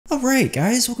Alright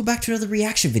guys, welcome back to another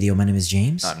reaction video. My name is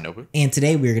James. I'm Nobu. And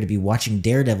today we're going to be watching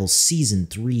Daredevil Season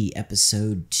 3,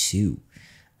 Episode 2.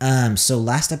 So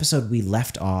last episode we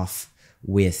left off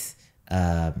with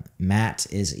Matt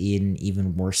is in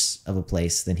even worse of a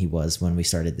place than he was when we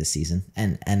started this season.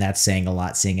 And that's saying a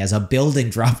lot, seeing as a building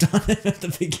dropped on him at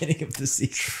the beginning of the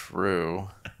season. True.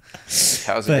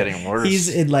 How's it getting worse?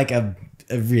 He's in like a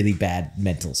really bad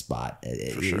mental spot.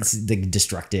 It's like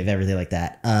destructive, everything like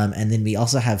that. And then we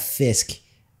also have Fisk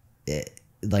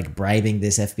like bribing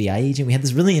this FBI agent. We had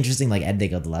this really interesting like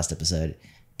ending of the last episode,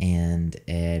 and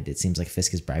it seems like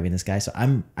Fisk is bribing this guy. So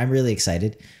I'm really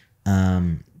excited.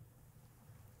 I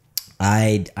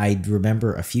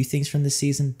remember a few things from this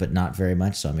season, but not very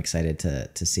much. So I'm excited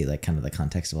to see like kind of the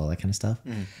context of all that kind of stuff.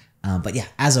 But yeah,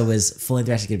 as always, full length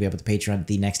reaction is gonna be up at the Patreon.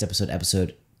 The next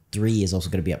episode 3 is also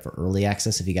going to be up for early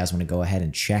access if you guys want to go ahead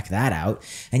and check that out.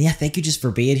 And yeah, thank you just for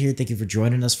being here. Thank you for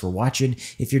joining us, for watching.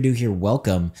 If you're new here,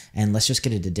 welcome. And let's just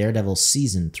get into Daredevil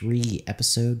Season 3,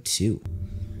 Episode 2.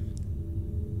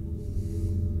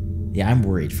 Yeah, I'm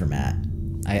worried for Matt.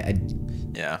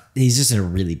 Yeah. He's just in a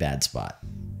really bad spot.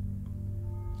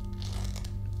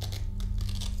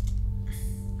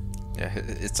 Yeah,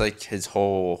 it's like his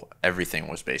whole everything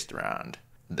was based around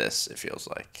this, it feels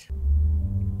like.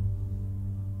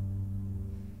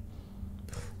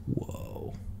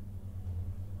 Whoa.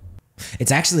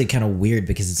 It's actually kind of weird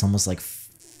because it's almost like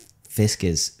Fisk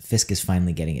is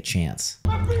finally getting a chance.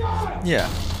 Yeah.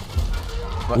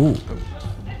 What? Ooh.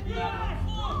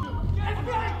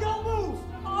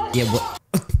 Yeah, what?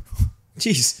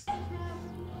 Jeez.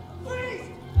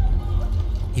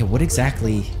 Yeah, what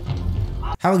exactly?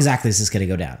 How exactly is this gonna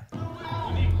go down?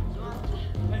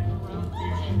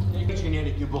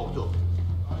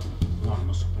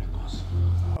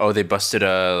 Oh, they busted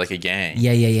like a gang.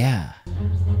 Yeah.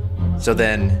 So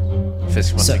then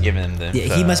Fisk must have given him the info.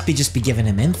 Yeah, he must just be giving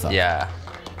him info. Yeah.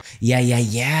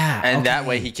 Yeah. And that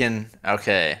way he can,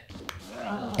 okay.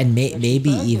 And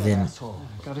maybe even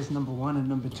got his number 1 and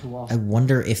number 2 off. I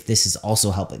wonder if this is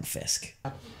also helping Fisk.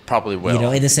 Probably will. You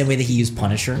know, in the same way that he used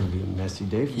Punisher. It's gonna be a messy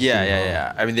day for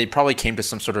Yeah. I mean, they probably came to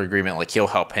some sort of agreement, like he'll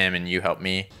help him and you help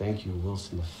me. Thank you,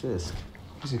 Wilson Fisk.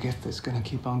 He's a gift that's gonna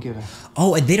keep on giving.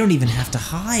 Oh, and they don't even have to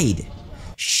hide.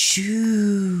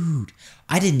 Shoot.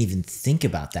 I didn't even think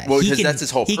about that. Well, because that's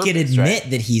his whole purpose, he can admit right?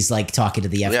 that he's like talking to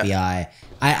the FBI. Yeah.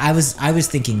 I was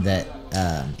thinking that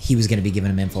he was going to be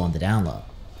giving him info on the down low.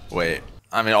 Wait.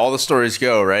 I mean, all the stories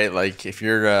go, right? Like, if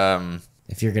you're going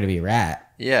to be a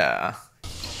rat. Yeah.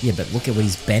 Yeah, but look at what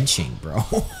he's benching, bro.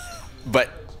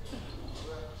 But.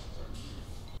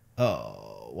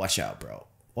 Oh, watch out, bro.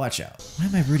 Watch out. Why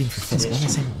am I rooting for Fisk? Why am I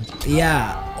saying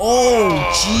yeah.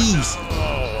 Oh, jeez.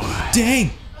 Dang.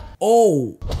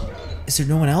 Oh. Is there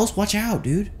no one else? Watch out,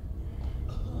 dude.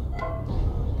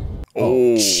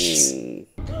 Oh. Jeez.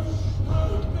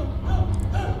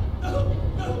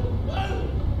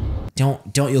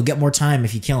 Don't. You'll get more time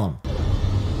if you kill him.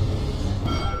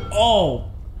 Oh.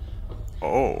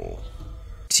 Oh.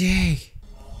 Dang.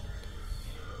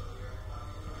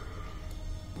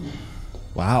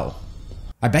 Wow.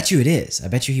 I bet you it is. I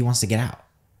bet you he wants to get out.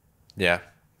 Yeah,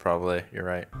 probably. You're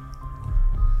right.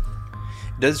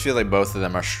 It does feel like both of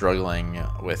them are struggling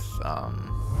with,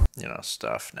 you know,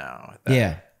 stuff now.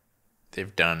 Yeah.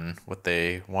 They've done what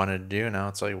they wanted to do. Now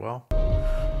it's like, well,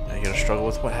 now you gotta struggle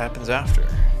with what happens after.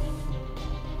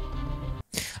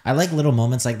 I like little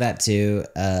moments like that too,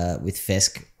 with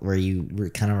Fisk, where you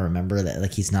kind of remember that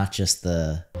like he's not just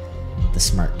the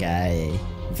smart guy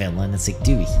villain. It's like,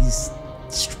 dude, he's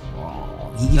strong.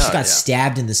 He just got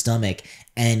stabbed in the stomach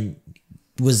and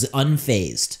was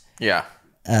unfazed. Yeah.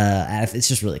 It's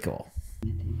just really cool.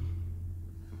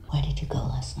 Why did you go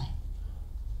last night?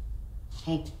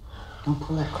 Hey, don't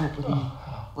pull that crap with me.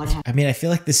 What happened? I mean, I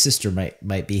feel like this sister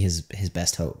might be his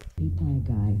best hope. Beat by a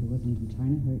guy who wasn't even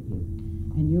trying to hurt you.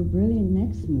 And your brilliant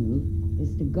next move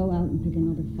is to go out and pick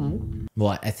another fight?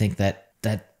 Well, I think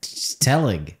that's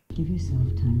telling. Give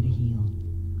yourself time to heal.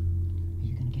 Or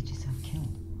you're gonna get yourself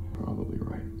killed. Probably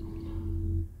right.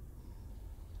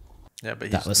 Yeah, but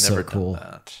he's That was never so cool. done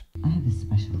that. I have a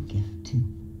special gift too.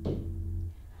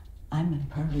 I'm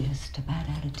impervious to bad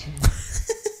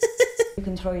attitudes. You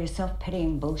can throw your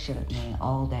self-pitying bullshit at me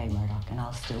all day, Murdoch, and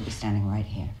I'll still be standing right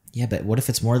here. Yeah, but what if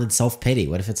it's more than self-pity?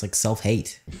 What if it's like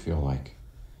self-hate? I feel like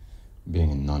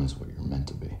being a nun is what you're meant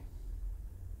to be.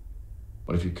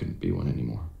 What if you couldn't be one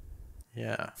anymore?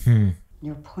 Yeah.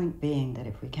 Your point being that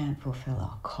if we can't fulfill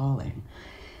our calling,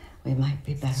 we might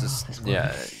be better off as well.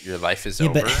 Yeah, your life is Yeah,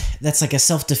 over. but that's like a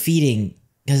self-defeating,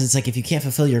 because it's like if you can't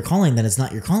fulfill your calling, then it's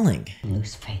not your calling.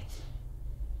 Lose faith.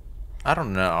 I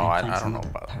don't know. I find don't some know other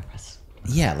about that. purpose.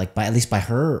 Yeah, like at least by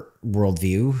her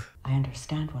worldview. I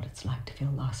understand what it's like to feel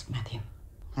lost, Matthew.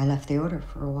 I left the Order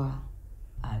for a while.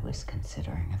 I was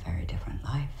considering a very different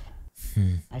life.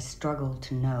 I struggled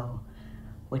to know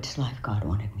which life God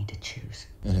wanted me to choose.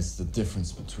 And it's the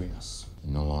difference between us.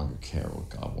 You no longer care what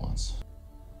God wants.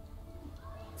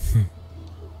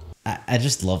 I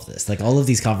just love this. Like all of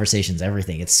these conversations,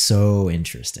 everything. It's so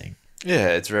interesting. Yeah,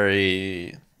 it's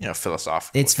very,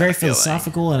 philosophical. It's very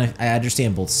philosophical, and I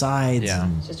understand both sides. Yeah.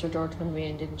 Sister George told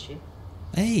me, didn't she?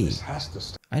 Hey, This has to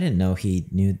stop. I didn't know he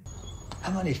knew.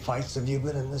 How many fights have you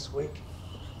been in this week?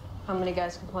 How many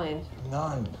guys complained?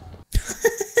 None.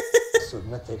 To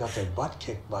admit they got their butt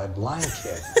kicked by a blind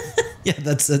kid. Yeah,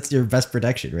 that's your best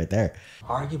protection right there.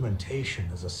 Argumentation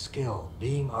is a skill.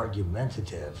 Being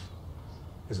argumentative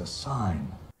is a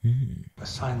sign. A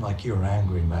sign like you're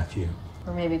angry, Matthew.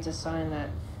 Or maybe it's a sign that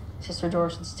Sister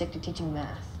George should stick to teaching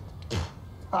math.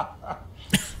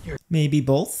 Maybe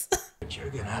both. But you're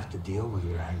gonna have to deal with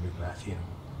your anger, Matthew.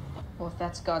 Well, if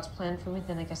that's God's plan for me,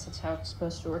 then I guess that's how it's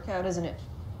supposed to work out, isn't it?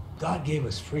 God gave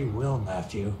us free will,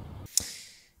 Matthew.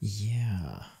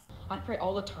 Yeah. I pray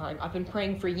all the time. I've been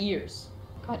praying for years.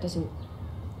 God doesn't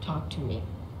talk to me.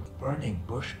 Burning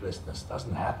bush business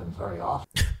doesn't happen very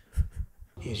often.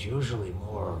 He's usually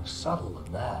more subtle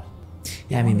than that.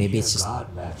 Yeah, I mean, maybe it's just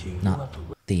God, Matthew. not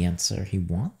the answer he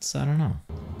wants. I don't know.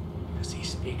 Because he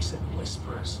speaks in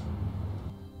whispers.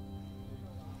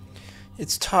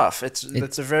 It's tough. It's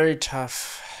a very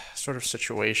tough sort of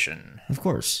situation. Of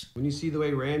course. When you see the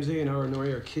way Ramsay and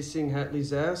Aranori are kissing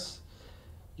Hatley's ass,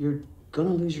 you're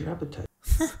gonna lose your appetite.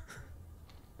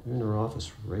 You're in her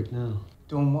office right now.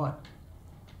 Doing what?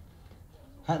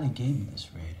 Hatley gave me this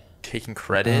raid. Taking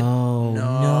credit? Oh,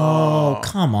 no.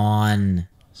 Come on.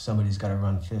 Somebody's got to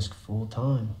run Fisk full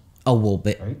time. Oh, well,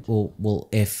 but, Right? well,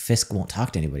 if Fisk won't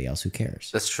talk to anybody else, who cares?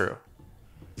 That's true.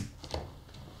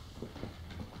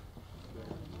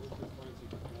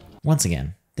 Once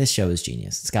again, this show is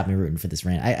genius. It's got me rooting for this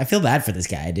rant. I feel bad for this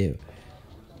guy. I do.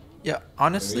 Yeah,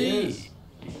 honestly,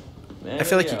 I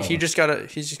feel like he's just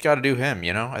gotta do him,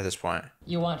 at this point.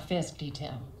 You want Fisk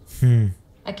detail?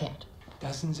 I can't.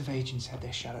 Dozens of agents had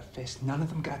their shot at Fisk. None of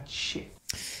them got shit.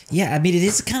 Yeah, I mean, it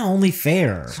is kind of only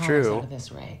fair. It's true. Out of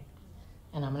this, Ray,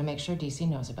 and I'm gonna make sure DC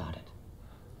knows about it.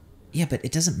 Yeah, but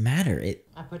it doesn't matter.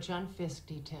 I put you on Fisk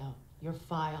detail. Your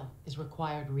file is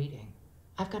required reading.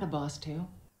 I've got a boss too.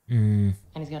 And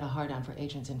he's got a hard-on for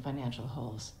agents in financial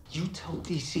holes. You told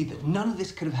DC that none of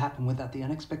this could have happened without the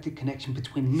unexpected connection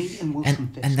between me and Wilson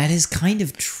Fisk. And that is kind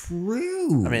of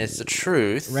true. I mean, it's the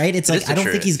truth. Right? It's like, I don't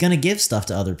think he's going to give stuff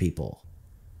to other people.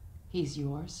 He's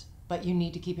yours, but you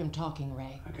need to keep him talking,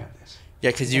 Ray. I got this.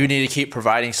 Yeah, because you need to keep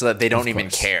providing so that they don't even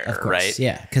care, right?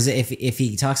 Yeah, because if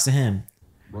he talks to him...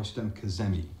 Rostam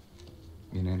Kazemi.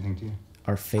 Mean anything to you?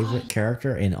 Our favorite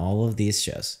character in all of these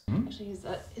shows. Actually, he's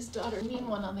his daughter, mean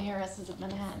one on the heiresses of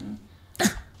Manhattan.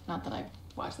 Not that I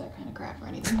watch that kind of crap or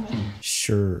anything, but...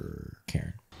 Sure,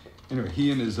 Karen. Anyway,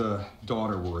 he and his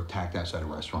daughter were attacked outside a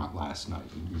restaurant last night.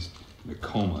 And he's in a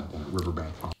coma on a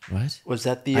riverbank. What? Was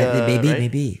that the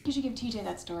maybe? You should give TJ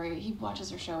that story. He watches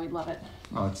her show. He'd love it.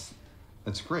 Oh,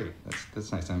 that's great.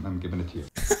 That's nice. I'm giving it to you.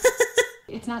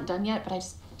 It's not done yet, but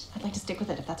I'd like to stick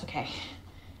with it if that's okay.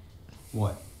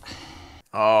 What?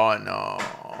 Oh no.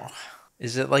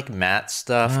 Is it like Matt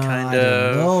stuff, kind of?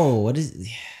 I don't know. What is...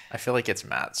 I feel like it's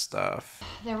Matt stuff.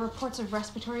 There are reports of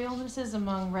respiratory illnesses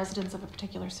among residents of a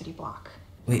particular city block.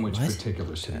 Wait, Which what?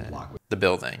 particular city block? The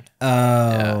building.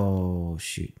 Oh,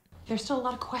 shoot. There's still a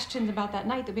lot of questions about that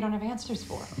night that we don't have answers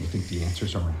for. You think the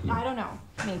answers are in here? I don't know.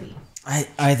 Maybe.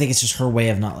 I think it's just her way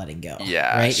of not letting go.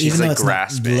 Yeah, right. she's Even though like it's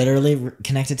grasping. not literally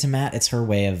connected to Matt, it's her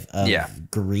way of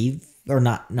grieve or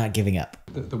not giving up.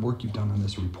 The work you've done on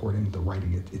this reporting, the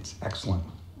writing, it's excellent.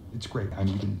 It's great. I'm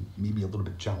even maybe a little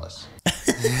bit jealous.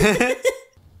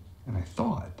 And I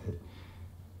thought that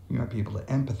you might be able to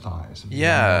empathize.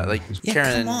 Yeah, like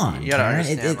Karen, come on, you gotta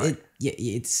Karen. understand.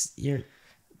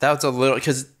 That was a little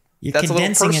because you're that's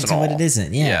condensing a little it to personal. what it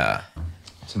isn't. Yeah.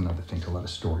 It's another thing to let a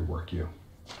story work you.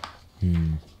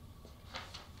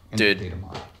 Dude,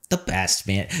 the best,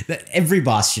 man. Every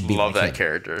boss should be love like that him.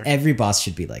 character. Every boss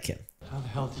should be like him. How the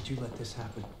hell did you let this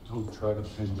happen? Don't try to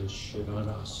pin this shit on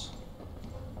us.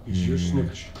 It's your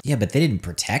snitch. Yeah, but they didn't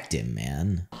protect him,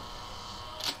 man.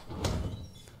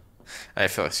 I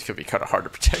feel like it could be kind of hard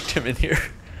to protect him in here.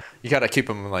 You gotta keep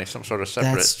him in like some sort of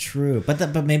separate. That's true,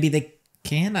 but maybe they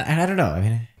can. I don't know. I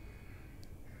mean,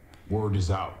 word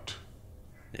is out.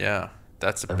 Yeah,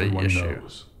 that's a Everyone big issue.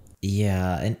 knows.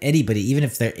 Yeah, and anybody, even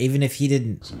if he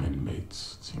didn't. Some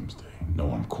inmates, it seems they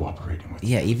know I'm cooperating with.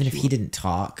 Yeah, even if he didn't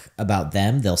talk about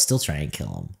them, they'll still try and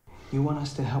kill him. You want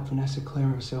us to help Vanessa clear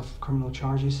herself of criminal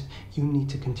charges? You need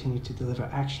to continue to deliver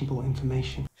actionable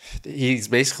information. He's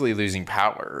basically losing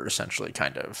power, essentially,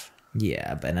 kind of.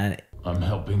 Yeah, but I'm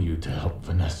helping you to help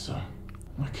Vanessa.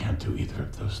 I can't do either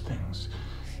of those things.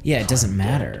 Yeah, it doesn't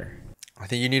matter. I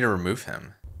think you need to remove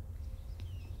him.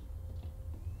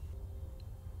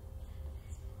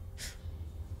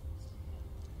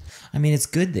 I mean, it's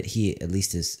good that he at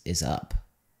least is up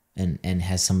and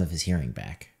has some of his hearing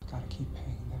back. Gotta keep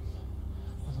paying them,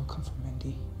 or they'll come for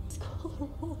Mindy. Let's call her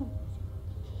home.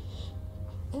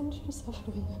 And she's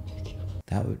suffering, I beg you.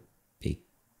 That would be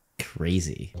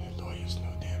crazy. That lawyer's no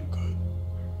damn good.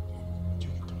 But you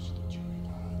can trust the jury,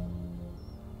 alright?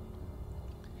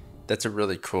 That's a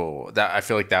really cool. That I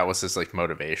feel like that was his like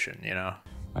motivation, you know.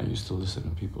 I used to listen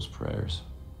to people's prayers.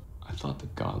 I thought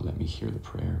that God let me hear the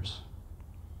prayers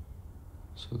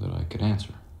so that I could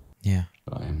answer. Yeah.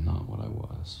 But I am not what I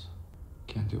was.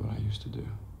 Can't do what I used to do.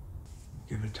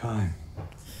 Give it time.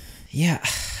 Yeah,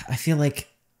 I feel like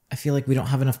we don't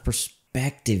have enough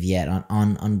perspective yet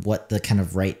on what the kind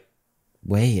of right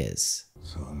way is.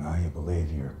 So now you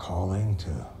believe your calling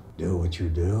to do what you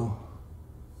do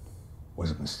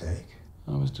was a mistake?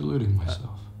 I was deluding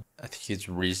myself. I think he has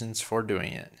reasons for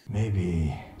doing it.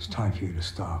 Maybe it's time for you to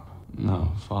stop.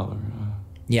 No, Father.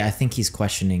 Yeah, I think he's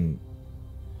questioning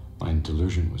my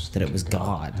delusion was that it was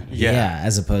God. Yeah.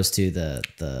 As opposed to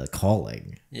the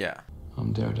calling. Yeah.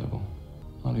 I'm Daredevil.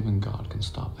 Not even God can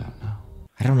stop that now.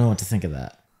 I don't know what to think of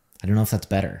that. I don't know if that's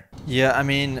better. Yeah, I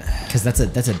mean, because that's a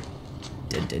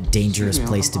dangerous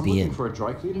place to be in. I'm looking for a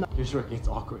dry cleaner. Here's where it gets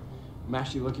awkward. I'm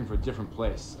actually looking for a different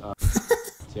place.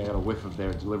 See, I got a whiff of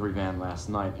their delivery van last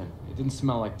night, and it didn't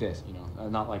smell like this, you know,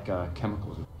 not like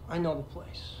chemicals. I know the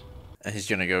place. he's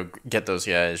gonna go get those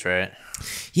guys, right?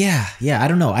 Yeah. I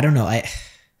don't know.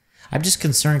 I'm just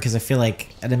concerned because I feel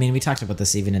like, and I mean, we talked about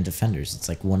this even in Defenders. It's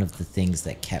like one of the things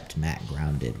that kept Matt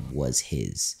grounded was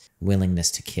his willingness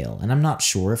to kill, and I'm not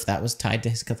sure if that was tied to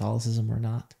his Catholicism or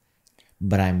not,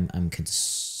 but I'm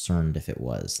concerned if it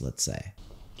was. Let's say.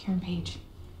 Karen Page.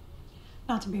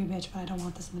 Not to be a bitch, but I don't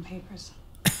want this in the papers.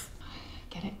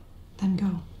 Get it? Then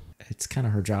go. It's kind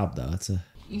of her job, though. It's a.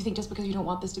 You think just because you don't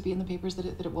want this to be in the papers that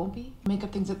it won't be? Make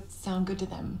up things that sound good to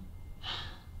them.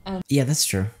 And yeah, that's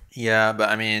true. Yeah, but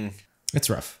I mean, it's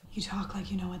rough. You talk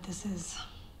like you know what this is.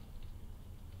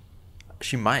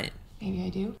 She might. Maybe I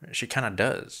do. She kind of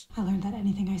does. I learned that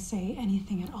anything I say,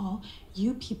 anything at all,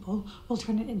 you people will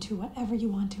turn it into whatever you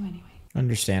want to anyway.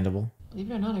 Understandable.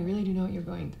 Believe it or not, I really do know what you're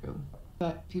going through.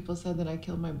 But people said that I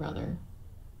killed my brother.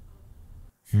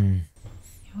 When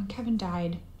Kevin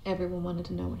died, everyone wanted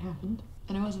to know what happened.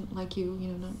 And I wasn't like you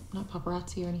know, not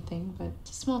paparazzi or anything, but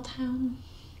it's a small town.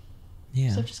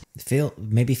 Yeah. So just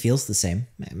maybe feels the same.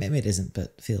 Maybe it isn't,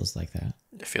 but feels like that.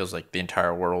 It feels like the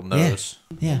entire world knows.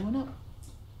 Yeah.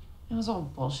 It was all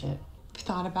bullshit. I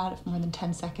thought about it for more than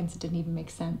 10 seconds. It didn't even make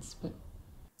sense, but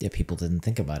yeah, people didn't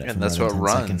think about it. And for that's more what than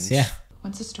 10 runs. seconds. Yeah.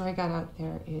 Once the story got out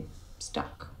there, it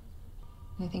stuck.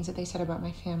 And the things that they said about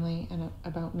my family and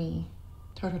about me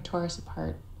tore us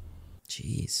apart.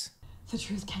 Jeez. The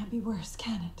truth can't be worse,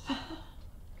 can it?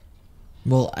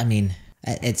 Well, I mean,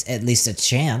 it's at least a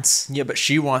chance. Yeah, but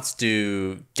she wants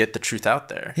to get the truth out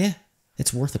there. Yeah,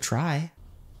 it's worth a try.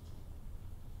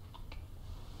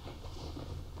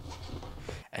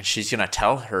 And she's gonna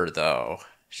tell her though.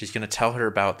 She's gonna tell her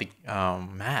about the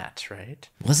Matt, right?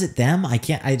 Was it them? I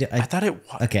thought it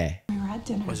was. Okay. We were at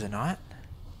dinner. Was it not?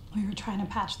 We were trying to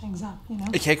patch things up, you know?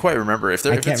 I can't quite remember. If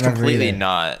it's completely either.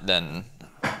 Not, then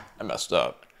I messed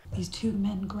up. These two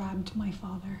men grabbed my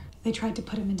father. They tried to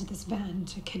put him into this van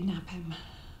to kidnap him.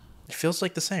 It feels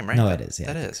like the same, right? No, it is.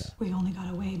 Yeah, that is. So. We only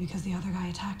got away because the other guy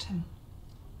attacked him.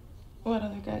 What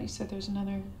other guy? You said there's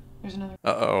another.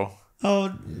 Uh-oh.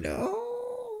 Oh, no.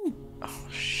 Oh,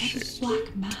 shit. A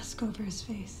black mask over his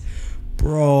face.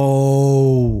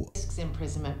 Bro. Fisk's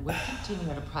imprisonment would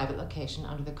continue at a private location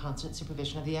under the constant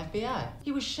supervision of the FBI.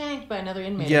 He was shanked by another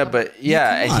inmate. Yeah, but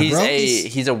yeah,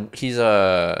 he's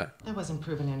a. That wasn't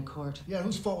proven in court. Yeah,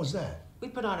 whose fault was that? We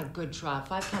put on a good trial,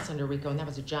 5 counts under RICO, and that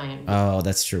was a giant. Oh,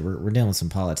 that's true. We're dealing with some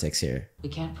politics here. We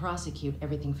can't prosecute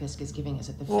everything Fisk is giving us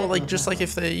at the well, like just level. like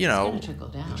if they, It's gonna trickle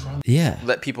down. Yeah.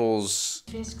 Let people's.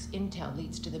 Fisk's intel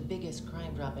leads to the biggest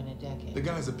crime drop in a decade. The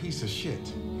guy's a piece of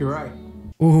shit. You're right.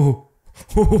 Ooh.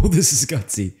 Oh, this is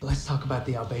gutsy. Let's talk about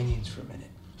the Albanians for a minute.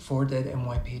 4 dead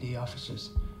NYPD officers,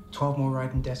 12 more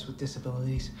riding deaths with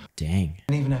disabilities. Dang.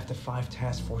 And even after 5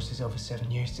 task forces over 7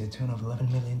 years to the tune of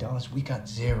 $11 million, we got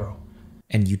 0.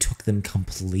 And you took them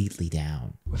completely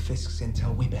down. With Fisk's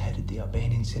intel, we beheaded the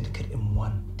Albanian syndicate in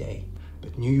 1 day.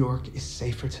 But New York is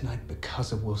safer tonight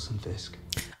because of Wilson Fisk.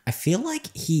 I feel like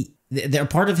they're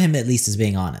part of him at least is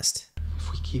being honest.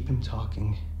 If we keep him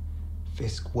talking,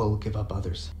 Fisk will give up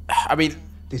others. I mean,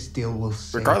 this deal will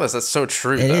save. Regardless, that's so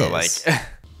true though. Like,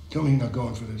 tell me you're not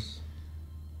going for this.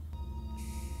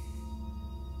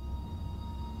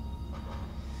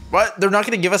 What? They're not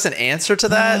going to give us an answer to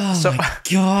that? Oh my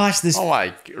gosh, this. Oh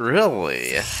my,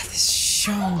 really? This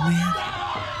show, man.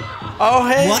 Oh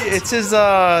hey, What? it's his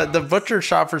the butcher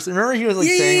shop for. Remember he was like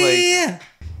saying like.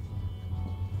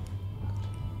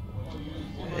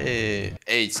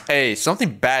 Hey,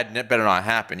 something bad better not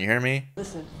happen. You hear me?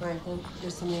 Listen, Franklin,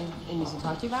 there's something I need to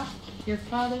talk to you about. Your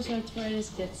father's arthritis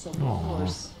gets a little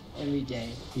worse every day.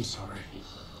 I'm sorry.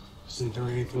 Isn't there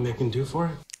anything they can do for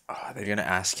it? Oh, they're gonna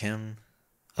ask him.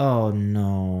 Oh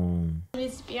no. He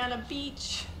needs to be on a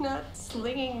beach, not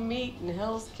slinging meat in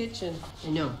Hell's Kitchen. I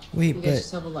know. Wait, you but- get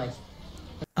yourself a life.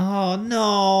 Oh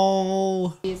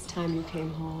no. It's time you came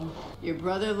home. Your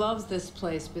brother loves this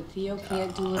place, but Theo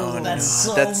can't do it alone. That's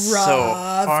so That's rough, so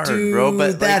hard, dude. bro,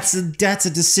 but, like- that's a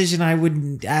decision I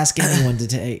wouldn't ask anyone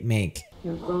to make.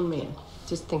 You're a grown man.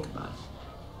 Just think about it.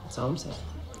 That's all I'm saying.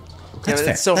 That's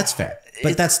fair. so- that's fair.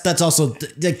 But that's also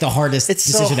like the hardest It's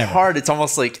decision so ever. hard. It's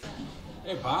almost like.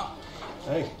 Hey, Pop.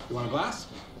 Hey, you want a glass?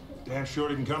 Damn sure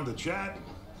didn't come to chat.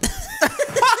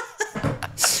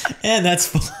 And that's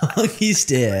Foggy's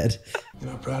dead. You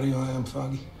know how proud of you I am,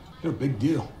 Foggy? You're a big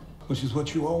deal, which is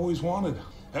what you always wanted.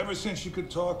 Ever since you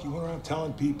could talk, you went around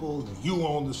telling people that you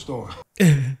owned the store.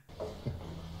 I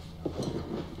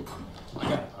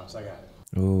got it, Pops. I got it.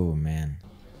 Oh man.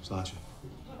 Sláinte.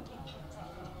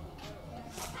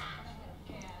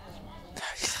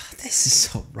 This is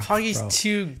so rough. Foggy's bro.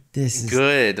 too This is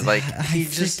good. Like I he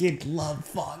just. freaking love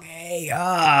Foggy.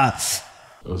 Ah.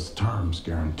 Those terms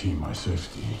guarantee my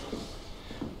safety.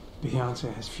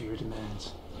 Beyonce has fewer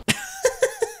demands.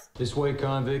 This way,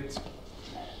 convict.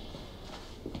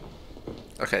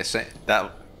 Okay, so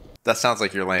that sounds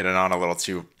like you're laying it on a little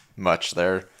too much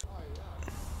there.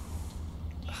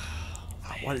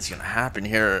 What is gonna happen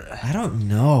here? I don't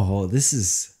know. This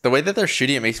is The way that they're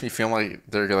shooting it makes me feel like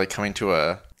they're like coming to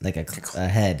a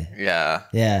head. Yeah.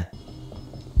 Yeah.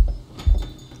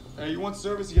 Hey, you want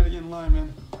service? You gotta get in line,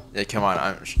 man. Yeah, come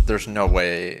on. There's no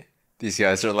way these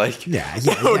guys are like yeah,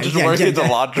 just working at the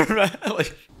laundromat.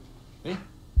 Like, Me?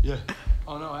 Yeah.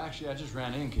 Oh no, actually, I just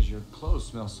ran in because your clothes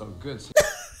smell so good. So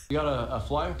you got a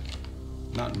flyer?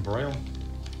 Not in Braille.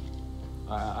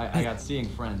 I got seeing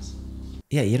friends.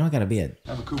 Yeah, you don't gotta be a.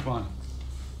 Have a coupon.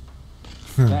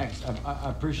 Thanks, I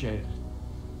appreciate it.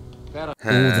 Oh,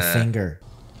 the finger.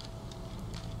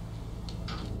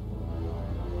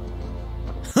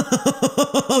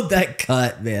 That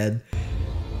cut, man.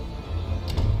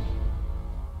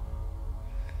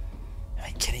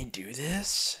 Like, can he do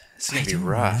this? It's gonna be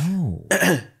rough.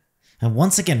 And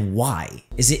once again, why?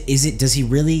 Is it does he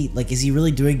really is he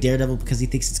really doing Daredevil because he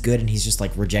thinks it's good and he's just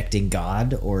like rejecting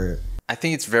God, or I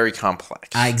think it's very complex.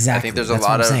 exactly. I think there's That's a lot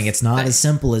what I'm of saying. It's not as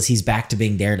simple as he's back to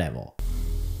being Daredevil.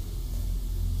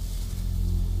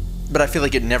 But I feel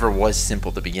like it never was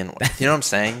simple to begin with. You know what I'm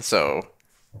saying? So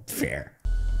fair.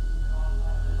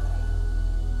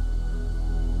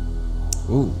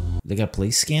 Ooh, they got a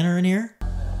police scanner in here?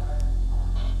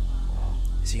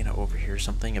 is he gonna overhear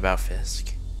something about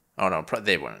Fisk? Oh no,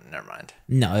 they wouldn't. Never mind.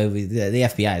 No, the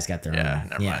FBI's got their own.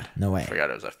 Never mind. No way. I forgot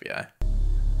it was FBI.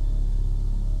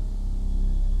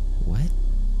 What?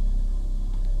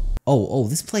 Oh,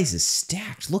 this place is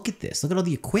stacked. Look at this. Look at all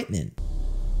the equipment.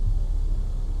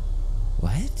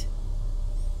 What?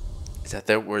 Is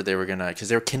that where they were gonna? Because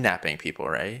they were kidnapping people,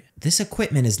 right? This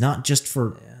equipment is not just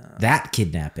for that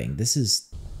kidnapping. This is.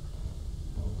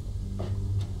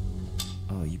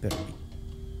 Oh, you better be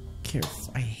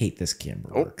careful. I hate this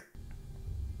camera work.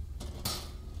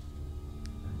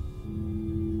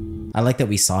 I like that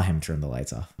we saw him turn the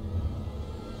lights off.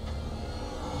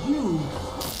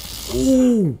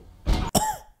 Ooh.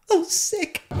 Oh,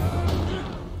 sick.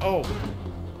 Oh.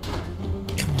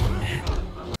 Come on, Matt.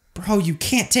 Bro, you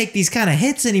can't take these kind of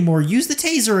hits anymore. Use the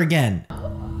taser again.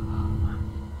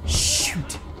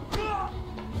 Shoot.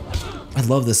 I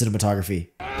love the cinematography.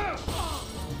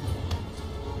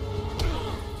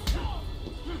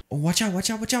 Oh, watch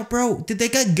out, bro. They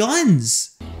got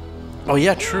guns. Oh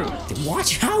yeah, true.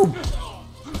 Watch out.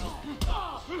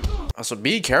 Also,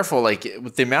 be careful. Like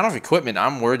with the amount of equipment,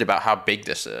 I'm worried about how big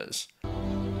this is.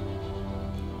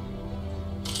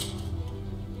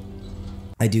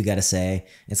 I do gotta say,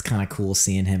 it's kind of cool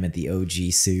seeing him at the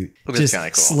OG suit, It is just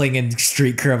kinda cool. slinging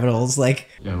street criminals. Like,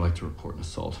 Yeah, I'd like to report an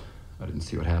assault. I didn't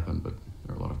see what happened, but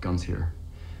there are a lot of guns here.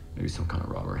 Maybe some kind of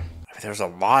robbery. There's a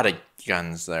lot of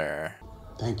guns there.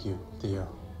 Thank you, Theo,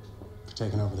 for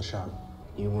taking over the shop.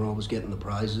 You were always getting the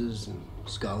prizes and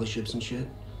scholarships and shit.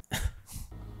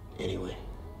 Anyway,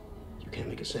 you can't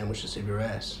make a sandwich to save your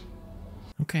ass.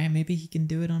 Okay, maybe he can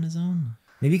do it on his own.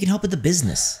 Maybe he can help with the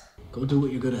business. Go do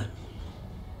what you're good at.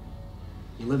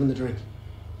 You live in the dream.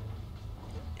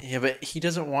 Yeah, but he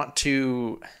doesn't want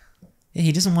to... Yeah,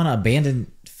 he doesn't want to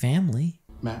abandon family.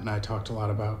 Matt and I talked a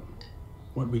lot about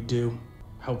what we do,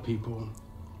 help people,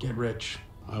 get rich.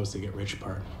 I was the get rich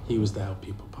part. He was the help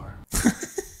people part.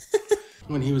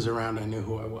 When he was around, I knew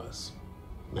who I was.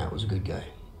 Matt was a good guy.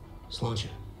 Sláinte.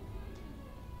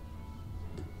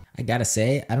 I gotta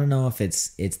say, I don't know if it's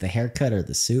the haircut or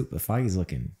the suit, but Foggy's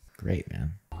looking great,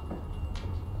 man.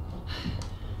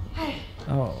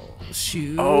 Oh,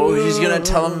 shoot. Oh, he's gonna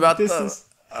tell him about this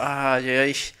the...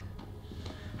 yeah.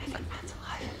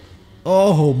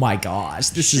 Oh my gosh,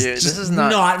 this is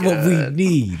not what we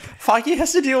need. Foggy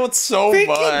has to deal with so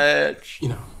much. You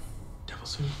know, devil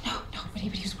suit. No, but he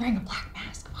was wearing a black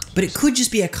mask. But it could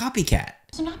just be a copycat.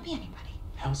 So not be anybody.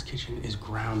 Hell's Kitchen is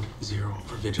ground zero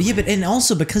for vigilance. Yeah, but and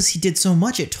also because he did so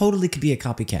much, it totally could be a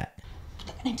copycat.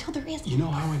 And until there is. You know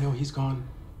how I know he's gone?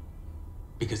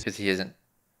 Because he hasn't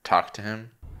talked to him.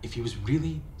 If he was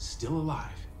really still alive,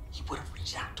 he would have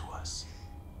reached out to us.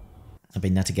 I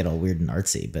mean, not to get all weird and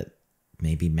artsy, but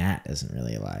maybe Matt isn't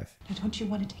really alive. Now, don't you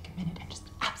want to take a minute and just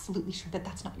absolutely sure that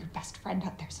that's not your best friend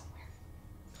out there somewhere?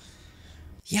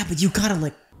 Yeah, but you gotta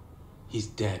like... He's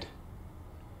dead.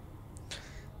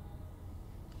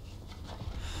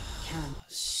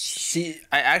 See,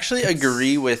 I actually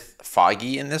agree with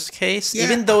Foggy in this case, Yeah.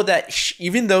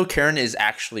 even though Karen is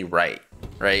actually right?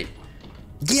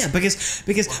 Yeah, because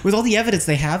with all the evidence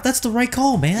they have, that's the right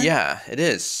call, man. Yeah, it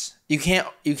is. You can't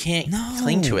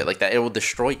cling to it like that. It will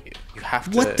destroy you. You have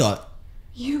to. What the?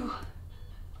 You.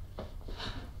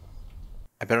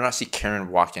 I better not see Karen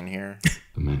walk in here.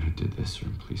 The men who did this are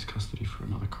in police custody for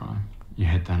another crime. You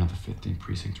head down to the 15th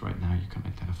precinct right now. You can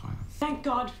identify them. Thank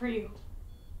God for you.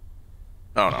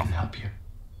 Oh no. I can help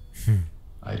you.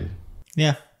 I did.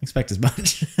 Yeah, expect as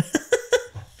much.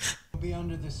 You'll be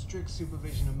under the strict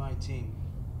supervision of my team.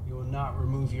 You will not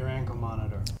remove your ankle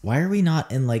monitor. Why are we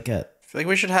not in like a... I feel like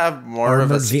we should have more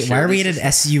of a Why are we in an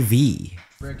SUV?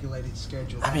 Regulated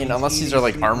schedule. I mean, unless these are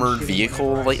like armored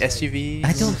vehicle like SUVs.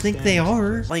 I don't think they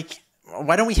are. Like,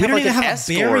 why don't we We have don't like even an have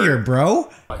escort? a barrier, bro.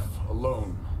 Life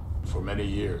alone for many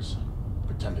years.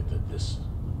 Pretended that this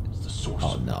is the source.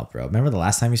 Oh no, bro. Remember the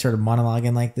last time you started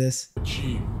monologuing like this?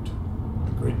 Achieved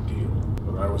a great deal,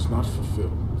 but I was not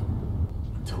fulfilled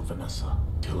until Vanessa,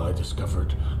 till I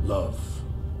discovered love.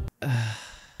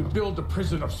 You build a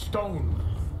prison of stone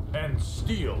and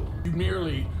steel. You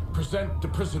merely present the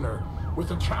prisoner with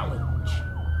a challenge.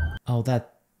 Oh,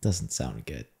 that doesn't sound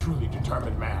good. Truly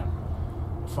determined man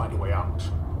will find a way out,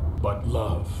 but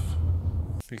love.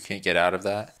 You can't get out of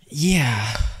that.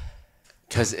 Yeah.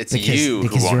 Because it's because you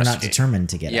who you're won't not escape. determined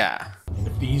to get out. Yeah. And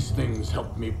if these things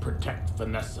help me protect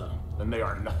Vanessa, then they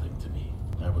are nothing to me.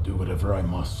 I will do whatever I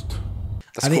must.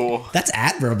 That's cool. That's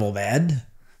admirable, man.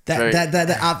 Very-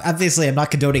 That obviously I'm not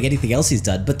condoning anything else he's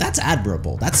done, but that's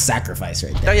admirable. That's sacrifice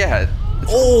right there. Oh yeah.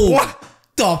 Oh, What?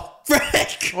 the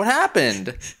frick? What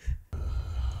happened?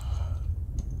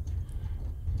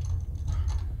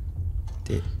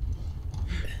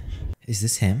 Is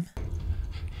this him?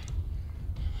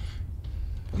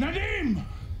 Nadim!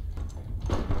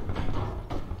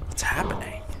 What's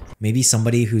happening? Maybe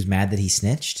somebody who's mad that he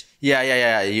snitched,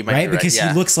 Yeah. You might right? be right. Because yeah.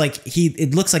 he looks like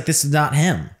it looks like this is not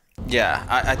him. Yeah,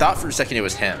 I thought for a second it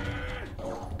was him.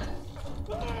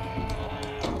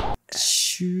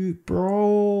 Shoot,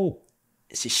 bro.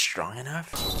 Is he strong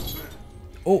enough?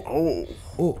 Oh,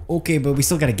 okay, but we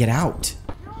still gotta get out.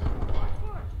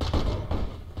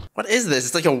 What is this?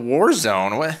 It's like a war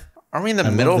zone. What? Are we in the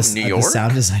middle of New York? The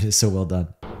sound design is so well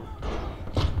done.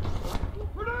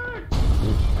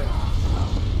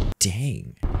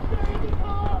 Dang.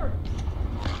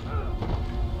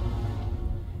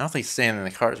 I don't think staying in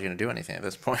the car is going to do anything at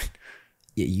this point.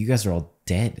 Yeah, you guys are all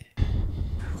dead.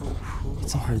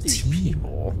 It's a whole team.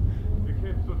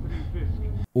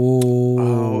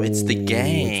 Oh, it's the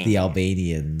gang. It's the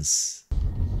Albanians.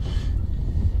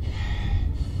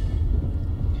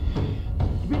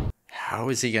 How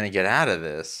is he going to get out of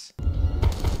this?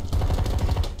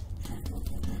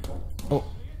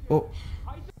 Oh.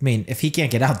 I mean, if he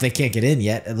can't get out, they can't get in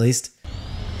yet, at least.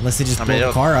 Unless they just blow the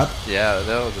they'll- car up. Yeah,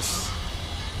 they'll just...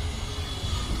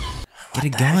 Get a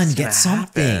What the gun, heck's get gonna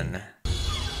something. happen?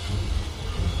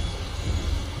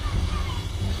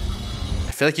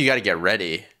 I feel like you got to get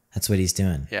ready. That's what he's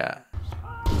doing. Yeah.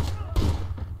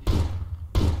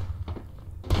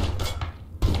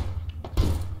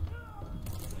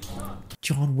 Do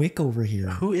John Wick over here.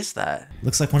 Who is that?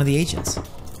 Looks like one of the agents.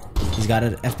 He's got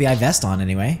an FBI vest on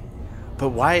anyway. But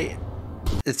why?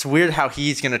 It's weird how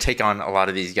he's going to take on a lot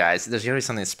of these guys. There's going to be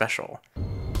something special.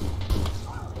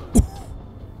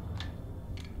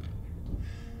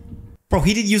 Bro,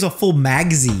 he didn't use a full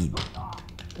magazine.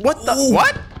 What the?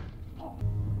 What?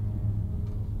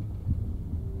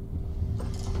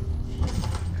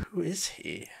 Who is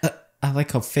he? I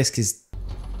like how Fisk is...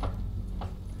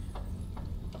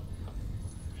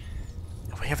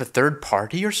 We have a third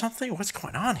party or something? What's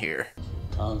going on here?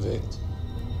 Convict.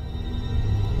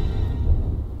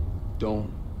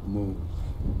 Don't move.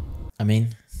 I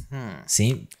mean,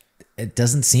 it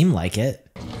doesn't seem like it.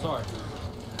 Sorry.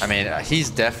 I mean,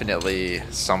 he's definitely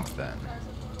something.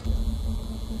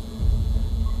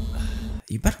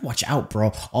 You better watch out,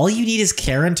 bro. All you need is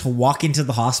Karen to walk into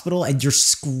the hospital and you're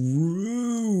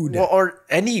screwed. Well, or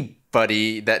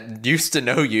anybody that used to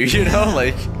know you, you know?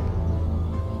 Like...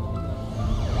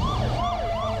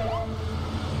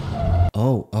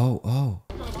 Oh.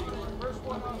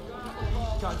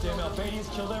 Goddamn Albanians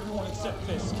killed everyone except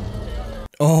Fisk.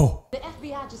 Oh. The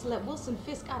FBI just let Wilson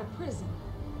Fisk out of prison.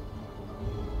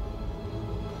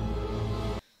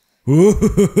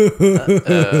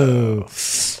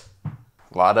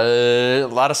 lot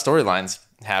of storylines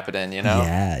happening, you know?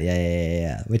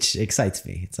 Yeah. Which excites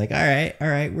me. It's like, all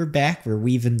right, we're back. We're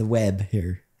weaving the web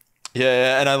here.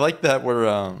 Yeah, and I like that we're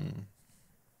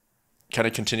kind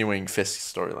of continuing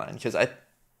Fisk's storyline because I think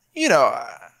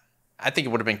it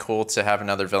would have been cool to have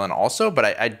another villain also, but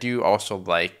I do also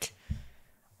like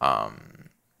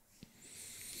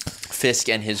Fisk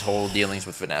and his whole dealings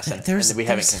with Vanessa. And we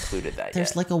haven't concluded that yet.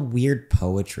 There's like a weird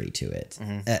poetry to it,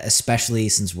 especially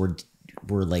since we're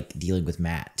like dealing with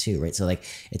Matt too, right? So like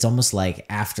it's almost like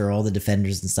after all the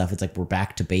Defenders and stuff, it's like we're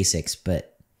back to basics,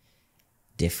 but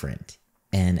different.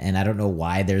 And I don't know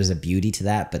why there's a beauty to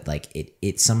that, but like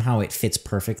it somehow it fits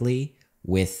perfectly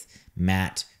with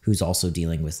Matt, who's also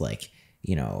dealing with like,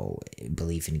 you know,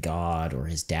 belief in God or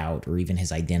his doubt or even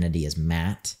his identity as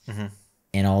Matt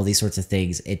and all these sorts of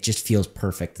things. It just feels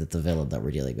perfect that the villain that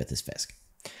we're dealing with is Fisk.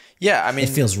 Yeah, I mean, it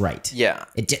feels right. Yeah,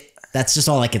 that's just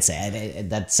all I can say.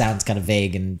 That sounds kind of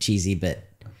vague and cheesy, but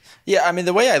yeah, I mean,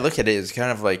 the way I look at it is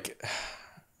kind of like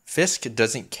Fisk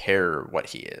doesn't care what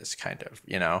he is, kind of,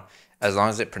 you know. As long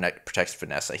as it protects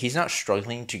Vanessa. He's not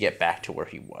struggling to get back to where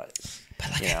he was.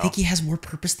 But like, I think he has more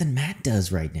purpose than Matt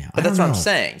does right now. But that's what I'm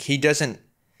saying. He doesn't,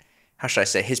 how should I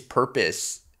say, his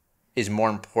purpose is more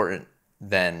important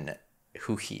than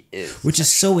who he is. Which is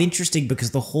so interesting because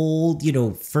the whole, you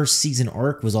know, first season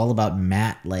arc was all about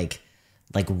Matt like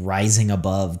rising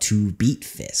above to beat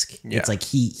Fisk. Yeah. It's like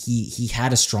he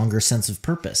had a stronger sense of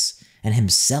purpose and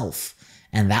himself,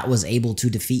 and that was able to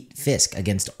defeat Fisk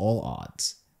against all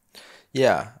odds.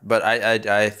 Yeah, but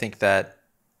I think that,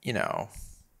 you know,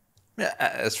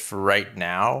 as for right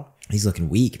now... He's looking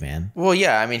weak, man. Well,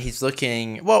 yeah, I mean, he's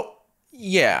definitely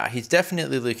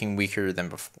looking weaker than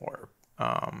before,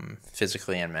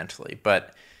 physically and mentally.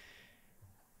 But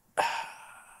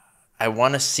I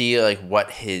want to see, like,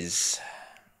 what his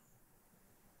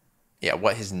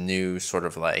new sort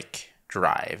of, like,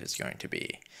 drive is going to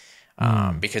be.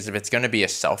 Because if it's going to be a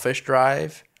selfish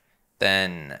drive,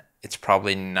 then... it's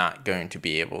probably not going to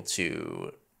be able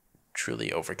to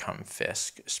truly overcome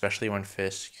Fisk, especially when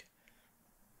Fisk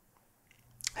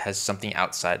has something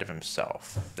outside of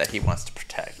himself that he wants to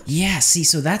protect. Yeah, see,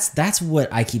 so that's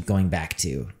what I keep going back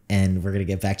to, and we're going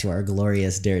to get back to our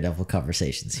glorious Daredevil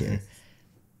conversations here.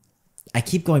 I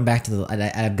keep going back to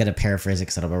I'm going to paraphrase it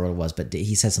because I don't remember what it was, but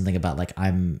he said something about like,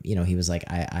 he was like,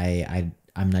 I'm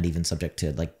not even subject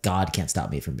to, like, God can't stop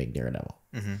me from being Daredevil.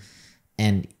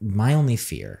 And my only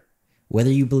fear, whether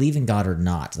you believe in God or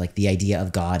not, like the idea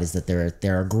of God is that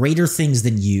there are greater things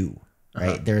than you,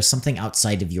 right? There is something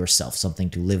outside of yourself, something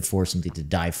to live for, something to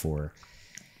die for.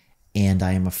 And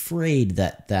I am afraid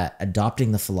that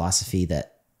adopting the philosophy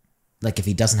that, like, if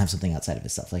he doesn't have something outside of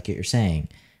himself, like you're saying,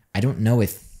 I don't know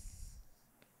if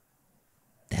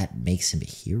that makes him a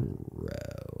hero.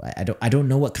 I don't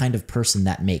know what kind of person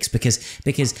that makes, because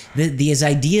these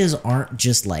ideas aren't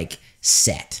just like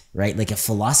set, right? Like a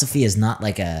philosophy is not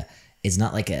like it's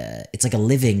like a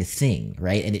living thing,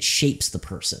 right? And it shapes the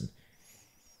person.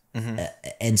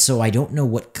 And so I don't know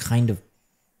what kind of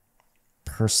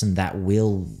person that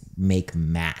will make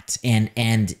Matt, and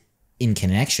in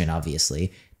connection,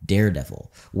 obviously,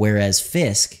 Daredevil. Whereas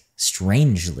Fisk,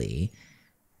 strangely,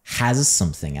 has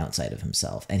something outside of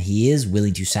himself, and he is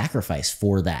willing to sacrifice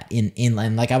for that.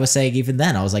 And like I was saying, even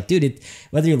then, I was like, dude,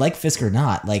 whether you like Fisk or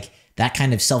not, like that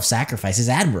kind of self-sacrifice is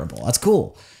admirable. That's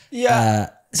cool. Yeah,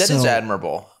 that is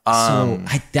admirable. So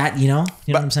you know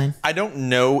what I'm saying? I don't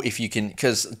know if you can,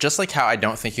 because just like how I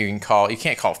don't think you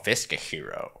can't call Fisk a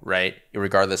hero, right?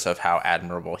 Regardless of how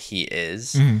admirable he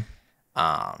is.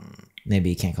 Maybe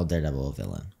you can't call Daredevil a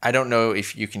villain. I don't know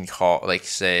if you can call, like,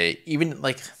 say, even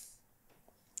like,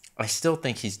 I still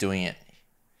think he's doing it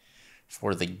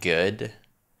for the good,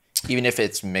 even if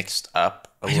it's mixed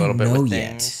up a little bit with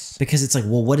things. Because it's like,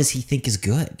 well, what does he think is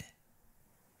good?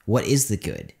 What is the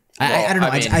good? I don't know.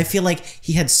 I feel like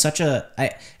he had such a...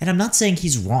 and I'm not saying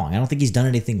he's wrong. I don't think he's done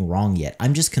anything wrong yet.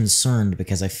 I'm just concerned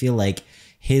because I feel like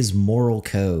his moral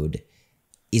code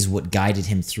is what guided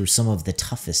him through some of the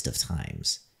toughest of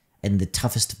times and the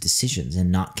toughest of decisions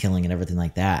and not killing and everything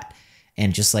like that.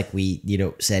 And just like we,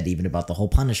 said even about the whole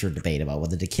Punisher debate about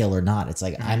whether to kill or not, it's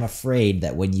like, I'm afraid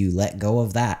that when you let go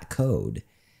of that code,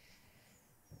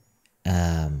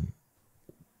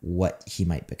 what he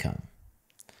might become.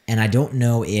 And I don't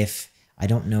know if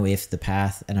the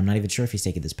path, and I'm not even sure if he's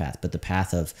taking this path, but the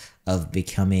path of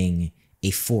becoming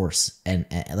a force and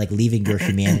like leaving your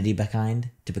humanity behind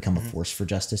to become a force for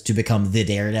justice, to become the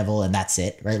Daredevil, and that's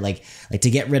it, right? Like to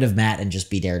get rid of Matt and just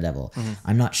be Daredevil.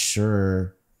 I'm not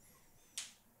sure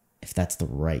if that's the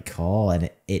right call,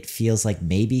 and it feels like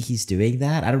maybe he's doing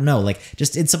that. I don't know, like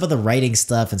just in some of the writing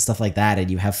stuff and stuff like that, and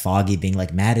you have Foggy being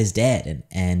like, Matt is dead,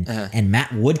 and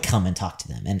Matt would come and talk to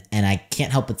them, and I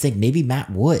can't help but think maybe Matt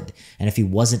would, and if he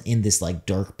wasn't in this like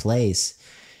dark place,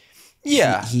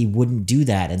 he wouldn't do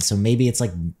that, and so maybe it's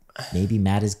like maybe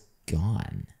Matt is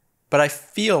gone. But I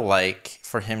feel like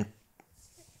for him,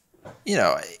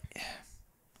 I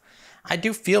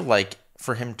do feel like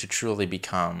for him to truly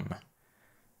become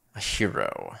a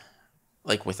hero,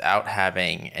 like without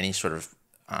having any sort of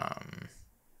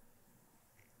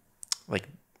like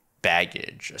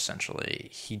baggage, essentially,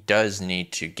 he does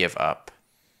need to give up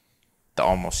the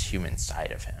almost human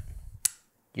side of him,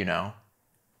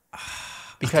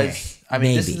 because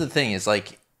maybe. This is the thing, is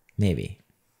like, maybe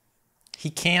he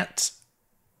can't,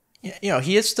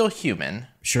 he is still human,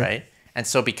 sure, right? And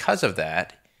so because of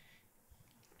that,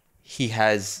 he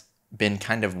has been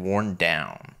kind of worn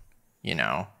down,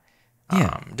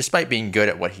 despite being good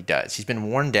at what he does. He's been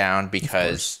worn down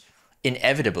because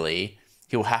inevitably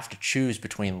he will have to choose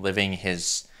between living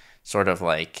his sort of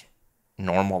like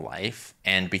normal life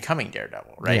and becoming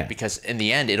Daredevil, right? Yeah. Because in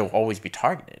the end, it'll always be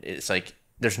targeted. It's like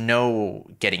there's no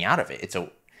getting out of it. It's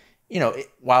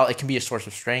while it can be a source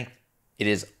of strength, it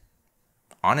is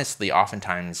honestly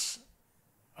oftentimes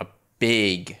a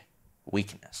big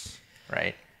weakness,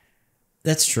 right?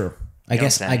 That's true. I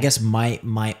guess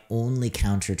my only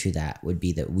counter to that would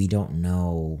be that we don't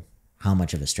know how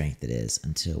much of a strength it is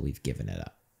until we've given it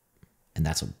up, and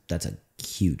that's a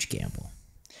huge gamble.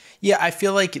 Yeah, I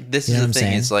feel like this is the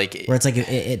thing. Is like where it's like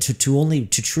to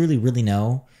truly really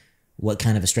know what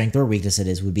kind of a strength or weakness it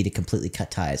is would be to completely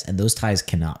cut ties, and those ties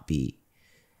cannot be,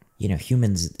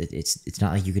 humans. It's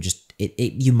not like you could just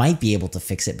you might be able to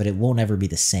fix it, but it won't ever be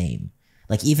the same.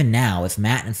 Like even now, if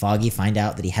Matt and Foggy find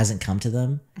out that he hasn't come to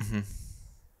them,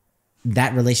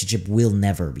 that relationship will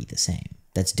never be the same.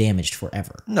 That's damaged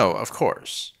forever. No, of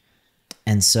course.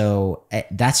 And so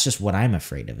that's just what I'm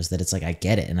afraid of, is that it's like, I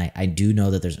get it. And I do know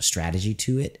that there's a strategy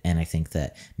to it. And I think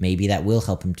that maybe that will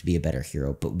help him to be a better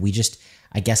hero. But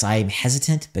I guess I'm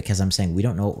hesitant because I'm saying we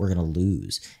don't know what we're going to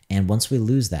lose. And once we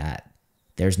lose that,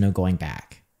 there's no going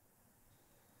back.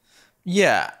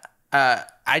 Yeah.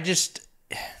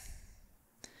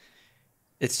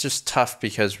 It's just tough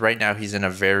because right now he's in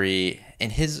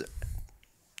his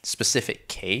specific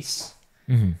case,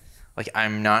 like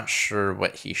I'm not sure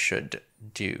what he should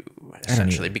do,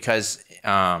 essentially, because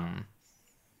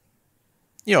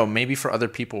maybe for other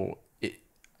people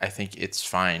I think it's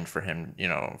fine for him,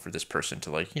 for this person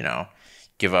to like,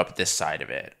 give up this side of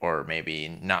it or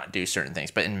maybe not do certain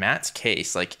things. But in Matt's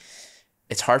case, like,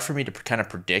 it's hard for me to kind of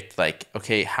predict, like,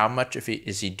 okay, how much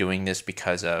is he doing this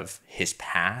because of his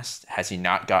past? Has he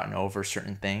not gotten over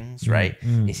certain things, right?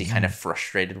 Is he kind of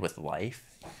frustrated with life?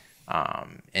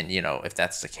 And, if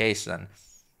that's the case, then,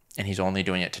 and he's only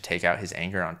doing it to take out his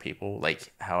anger on people,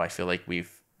 like how I feel like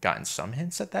we've gotten some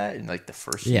hints at that in like the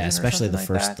first season, especially the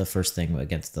the first thing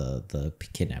against the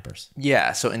kidnappers.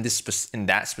 Yeah, so in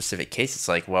that specific case, it's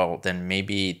like, well, then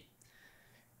maybe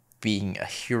being a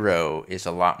hero is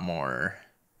a lot more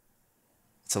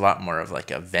of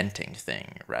like a venting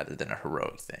thing rather than a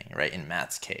heroic thing, right? In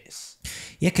Matt's case.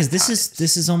 Yeah, because this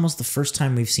is almost the first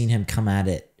time we've seen him come at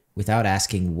it without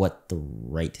asking what the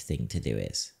right thing to do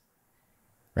is.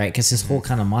 Right? Because his whole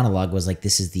kind of monologue was like,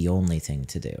 this is the only thing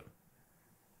to do.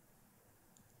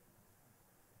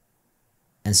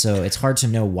 And so it's hard to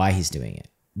know why he's doing it,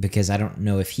 because I don't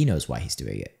know if he knows why he's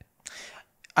doing it.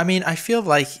 I mean, I feel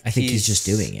like I think he's just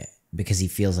doing it because he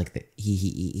feels like that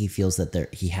he feels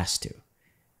that he has to,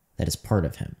 that it's part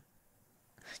of him.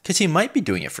 Because he might be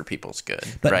doing it for people's good,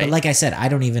 but, right? But like I said, I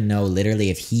don't even know literally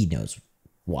if he knows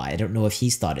why. I don't know if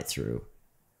he's thought it through.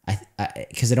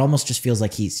 Because it almost just feels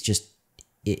like he's just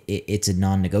it's a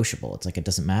non-negotiable. It's like it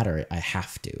doesn't matter. I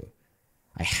have to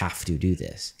do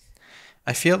this.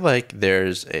 I feel like there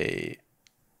was a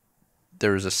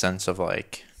sense of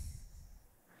like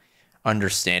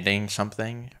understanding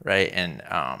something, right? And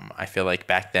I feel like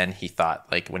back then he thought,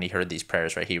 like, when he heard these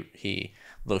prayers, right, he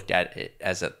looked at it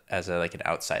as a like an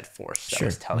outside force that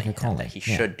was telling him that he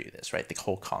should do this, right? The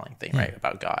whole calling thing, right,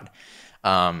 about God.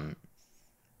 But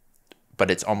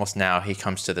it's almost now he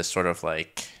comes to this sort of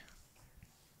like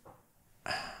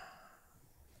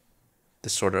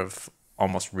this sort of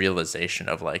almost realization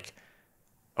of like,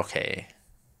 okay,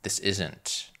 this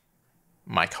isn't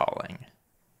my calling,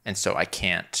 and so I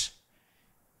can't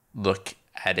look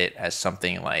at it as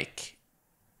something like,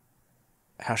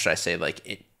 how should I say,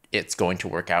 like it's going to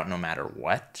work out no matter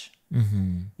what.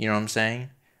 Mm-hmm. You know what I'm saying?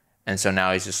 And so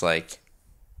now he's just like,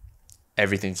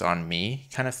 everything's on me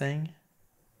kind of thing.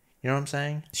 You know what I'm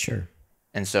saying? Sure.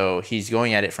 And so he's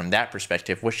going at it from that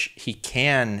perspective, which he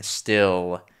can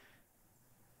still,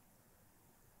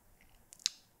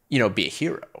 you know, be a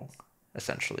hero,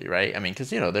 essentially, right? I mean,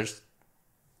 because, you know, there's,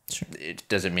 sure, it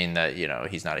doesn't mean that, you know,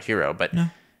 he's not a hero, but no.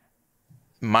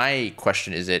 My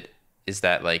question is that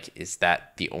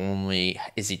the only,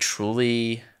 is he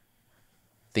truly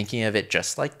thinking of it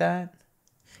just like that?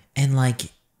 And like,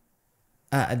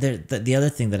 the other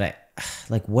thing that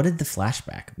like, what did the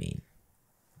flashback mean?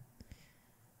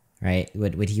 Right?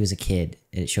 When he was a kid,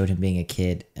 it showed him being a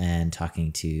kid and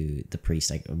talking to the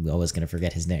priest. I'm always going to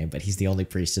forget his name, but he's the only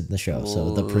priest in the show.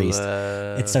 So the priest,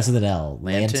 it starts with an L,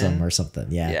 Lantum or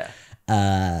something. Yeah.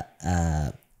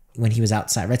 When he was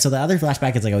outside, right? So the other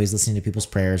flashback is like, oh, he's listening to people's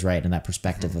prayers, right? And that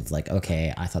perspective of like,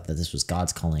 okay, I thought that this was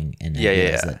God's calling, and I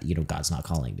realized that, you know, God's not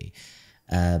calling me.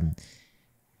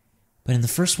 But in the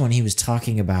first one, he was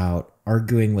talking about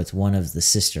arguing with one of the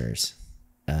sisters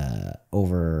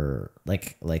over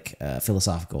like a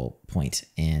philosophical point,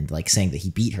 and like saying that he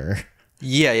beat her.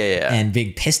 Yeah. And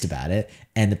being pissed about it,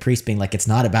 and the priest being like, it's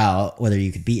not about whether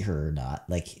you could beat her or not.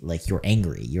 Like you're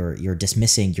angry, you're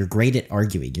dismissing, you're great at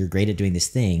arguing, you're great at doing this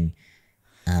thing.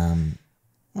 And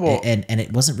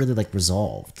it wasn't really like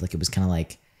resolved. Like it was kind of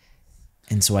like,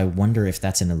 and so I wonder if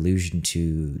that's an allusion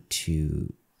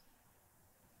to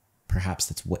perhaps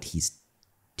that's what he's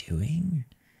doing,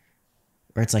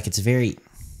 or it's like, it's very,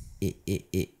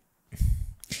 it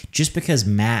just because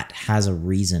Matt has a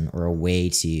reason or a way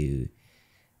to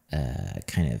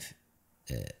kind of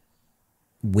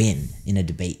win in a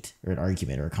debate or an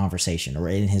argument or a conversation or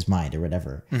in his mind or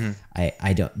whatever.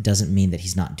 Mm-hmm. Doesn't mean that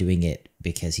he's not doing it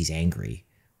because he's angry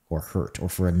or hurt or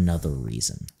for another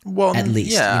reason. Well, at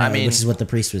least, yeah, you know, I mean, which is what the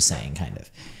priest was saying, kind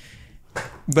of.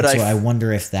 But so I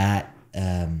wonder if that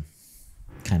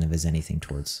kind of is anything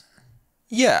towards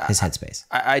his headspace.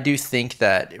 I do think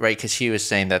that, right, because he was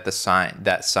saying that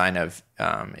that sign of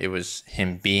it was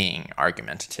him being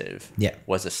argumentative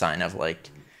was a sign of, like,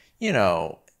 you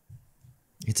know,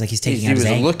 it's like he's taking he was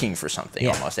anger. looking for something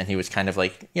almost, and he was kind of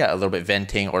like, a little bit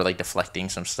venting or like deflecting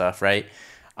some stuff, right?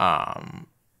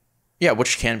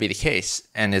 Which can be the case.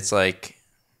 And it's like,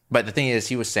 but the thing is,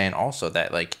 he was saying also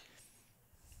that, like,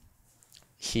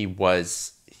 he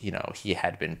was, you know, he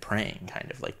had been praying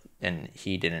kind of like, and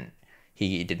he didn't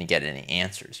get any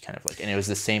answers, kind of like, and it was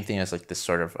the same thing as like this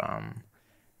sort of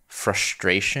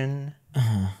frustration.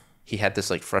 Uh-huh. He had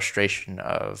this like frustration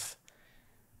of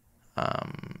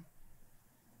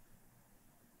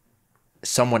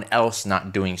someone else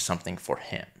not doing something for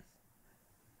him.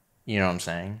 You know what I'm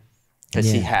saying?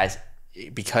 Because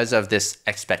because of this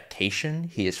expectation,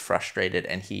 he is frustrated,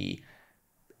 and he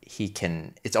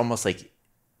can, it's almost like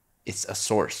it's a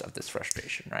source of this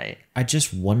frustration, right? I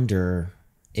just wonder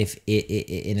if it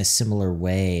in a similar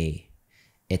way,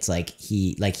 it's like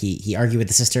he argued with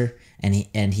the sister,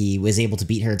 and he was able to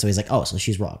beat her, and so he's like, oh, so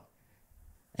she's wrong,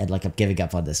 and like, I'm giving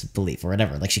up on this belief or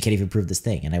whatever, like she can't even prove this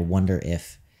thing. And I wonder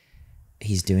if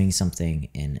he's doing something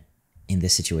in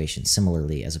this situation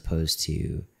similarly, as opposed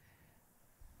to,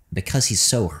 because he's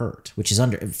so hurt, which is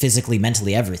physically,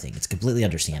 mentally, everything. It's completely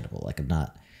understandable. Like, I'm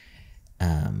not,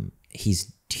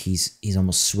 he's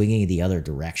almost swinging the other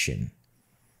direction,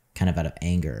 kind of out of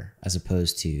anger, as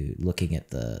opposed to looking at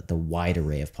the wide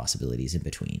array of possibilities in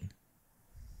between.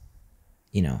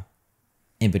 You know,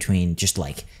 in between, just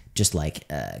like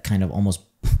kind of almost,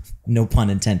 no pun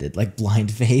intended, like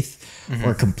blind faith,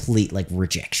 or complete like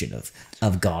rejection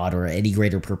of God or any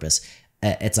greater purpose.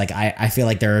 it's like I feel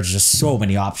like there are just so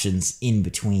many options in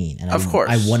between, and of course,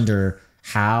 I wonder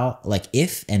how, like,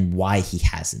 if and why he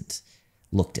hasn't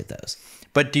looked at those.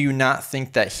 But do you not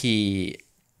think that he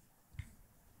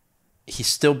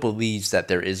still believes that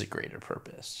there is a greater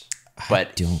purpose? But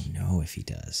I don't know if he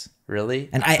does. Really?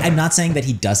 And I'm not saying that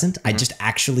he doesn't. I just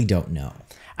actually don't know.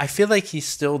 I feel like he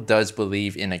still does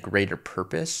believe in a greater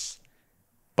purpose,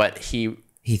 but he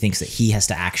thinks that he has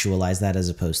to actualize that as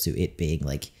opposed to it being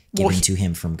like given to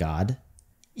him from God.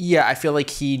 Yeah, I feel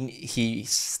like he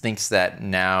thinks that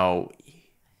now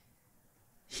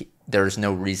there's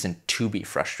no reason to be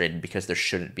frustrated because there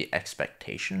shouldn't be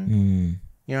expectation.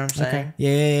 You know what I'm saying? Okay.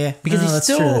 Yeah. Because he's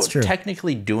still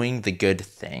technically doing the good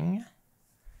thing.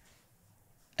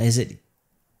 Is it?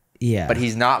 Yeah. But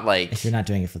he's not like... If you're not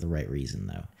doing it for the right reason,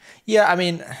 though. Yeah, I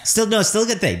mean... Still a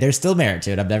good thing. There's still merit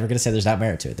to it. I'm never going to say there's not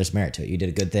merit to it. There's merit to it. You did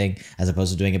a good thing as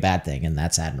opposed to doing a bad thing, and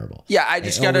that's admirable. Yeah, I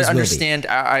just got to understand...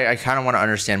 I kind of want to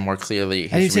understand more clearly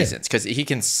his reasons. Because he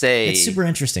can say... It's super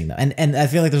interesting, though. And I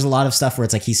feel like there's a lot of stuff where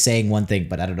it's like he's saying one thing,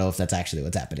 but I don't know if that's actually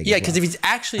what's happening. Yeah, because if he's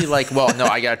actually like, well, no,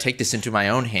 I got to take this into my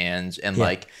own hands and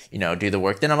like, you know, do the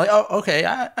work, then I'm like, oh, okay,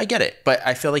 I get it. But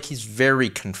I feel like he's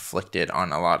very conflicted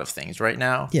on a lot of things right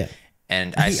now. Yeah.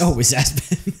 And he always has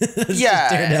been.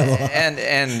 Yeah,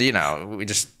 and you know,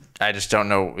 I just don't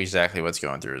know exactly what's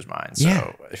going through his mind.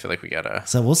 So I feel like we gotta.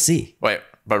 So we'll see. Wait,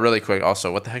 but really quick,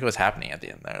 also, what the heck was happening at the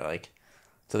end there? Like,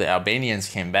 so the Albanians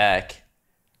came back.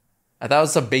 I thought it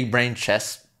was a big brain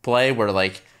chess play where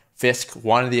like Fisk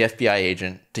wanted the FBI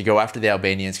agent to go after the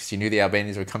Albanians because he knew the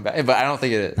Albanians would come back. But I don't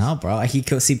think it is. No, bro, he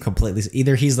seemed completely.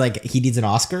 Either he's like he needs an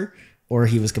Oscar, or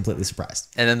he was completely surprised.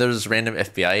 And then there was this random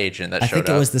FBI agent that showed up. I think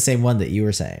it was the same one that you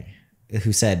were saying,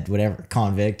 who said whatever,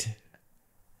 convict. I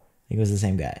think it was the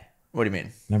same guy. What do you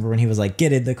mean? Remember when he was like,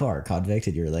 get in the car, convict,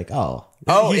 and you were like, oh.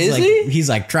 Oh, is like, he? He's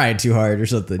like trying too hard or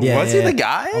something. Yeah, was he the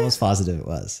guy? Almost positive it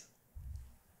was.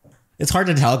 It's hard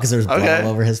to tell because there's blood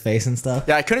all over his face and stuff.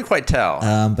 Yeah, I couldn't quite tell.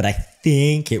 But I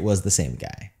think it was the same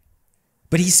guy.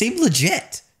 But he seemed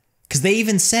legit. Because they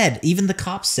even the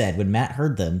cops said when Matt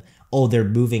heard them, oh, they're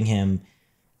moving him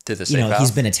to the safe house.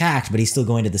 He's been attacked, but he's still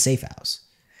going to the safe house.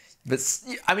 But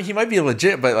I mean, he might be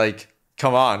legit, but like,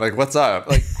 come on, like, what's up?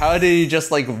 Like, how did he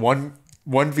just like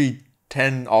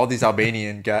 1v10 all these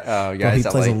Albanian guys? Bro, he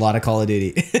that, plays like, a lot of Call of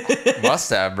Duty. Must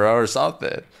have, bro, or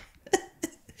something.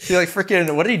 He like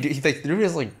freaking. What did he do? He like threw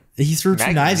his like. He threw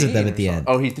two knives at them at the end.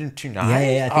 Oh, he threw two knives.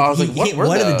 Yeah. I was like, what hit were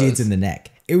one those? of the dudes in the neck.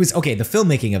 It was okay. The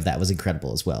filmmaking of that was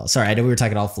incredible as well. Sorry, I know we were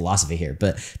talking all philosophy here,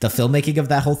 but the filmmaking of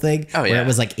that whole thing, where it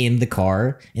was like in the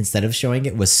car instead of showing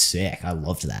it, was sick. I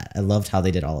loved that. I loved how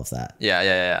they did all of that.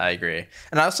 Yeah. I agree.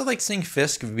 And I also like seeing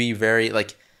Fisk be very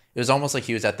like. It was almost like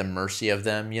he was at the mercy of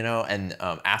them, you know. And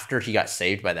after he got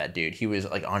saved by that dude, he was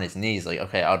like on his knees, like,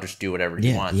 okay, I'll just do whatever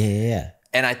he wants. Yeah.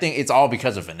 And I think it's all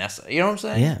because of Vanessa. You know what I'm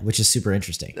saying? Yeah, which is super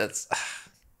interesting. That's.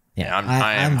 Yeah,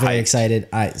 I'm very excited.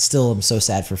 I still am so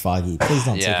sad for Foggy. Please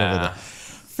don't take over the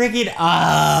freaking.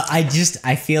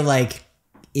 I feel like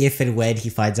if and when he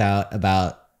finds out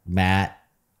about Matt,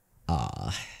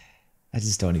 I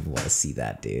just don't even want to see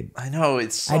that, dude. I know,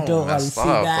 it's so I don't want to see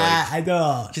that. Like, I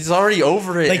know. He's already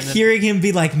over it. Like hearing him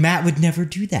be like, Matt would never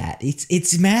do that.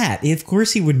 It's Matt. Of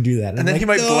course he wouldn't do that. And then like, he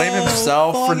might blame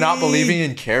himself Foggy. for not believing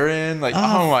in Karen. Like,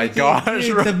 oh my gosh.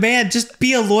 Dude, the man, just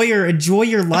be a lawyer. Enjoy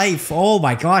your life. Oh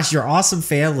my gosh, your awesome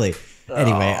family.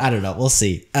 Anyway, I don't know. We'll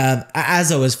see.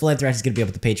 As always, Full Length React is going to be up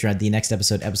at the Patreon. The next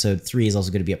episode 3, is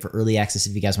also going to be up for early access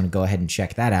if you guys want to go ahead and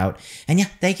check that out. And yeah,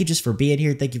 thank you just for being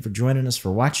here. Thank you for joining us, for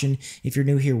watching. If you're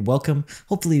new here, welcome.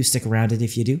 Hopefully you stick around, and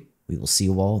if you do, we will see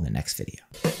you all in the next video.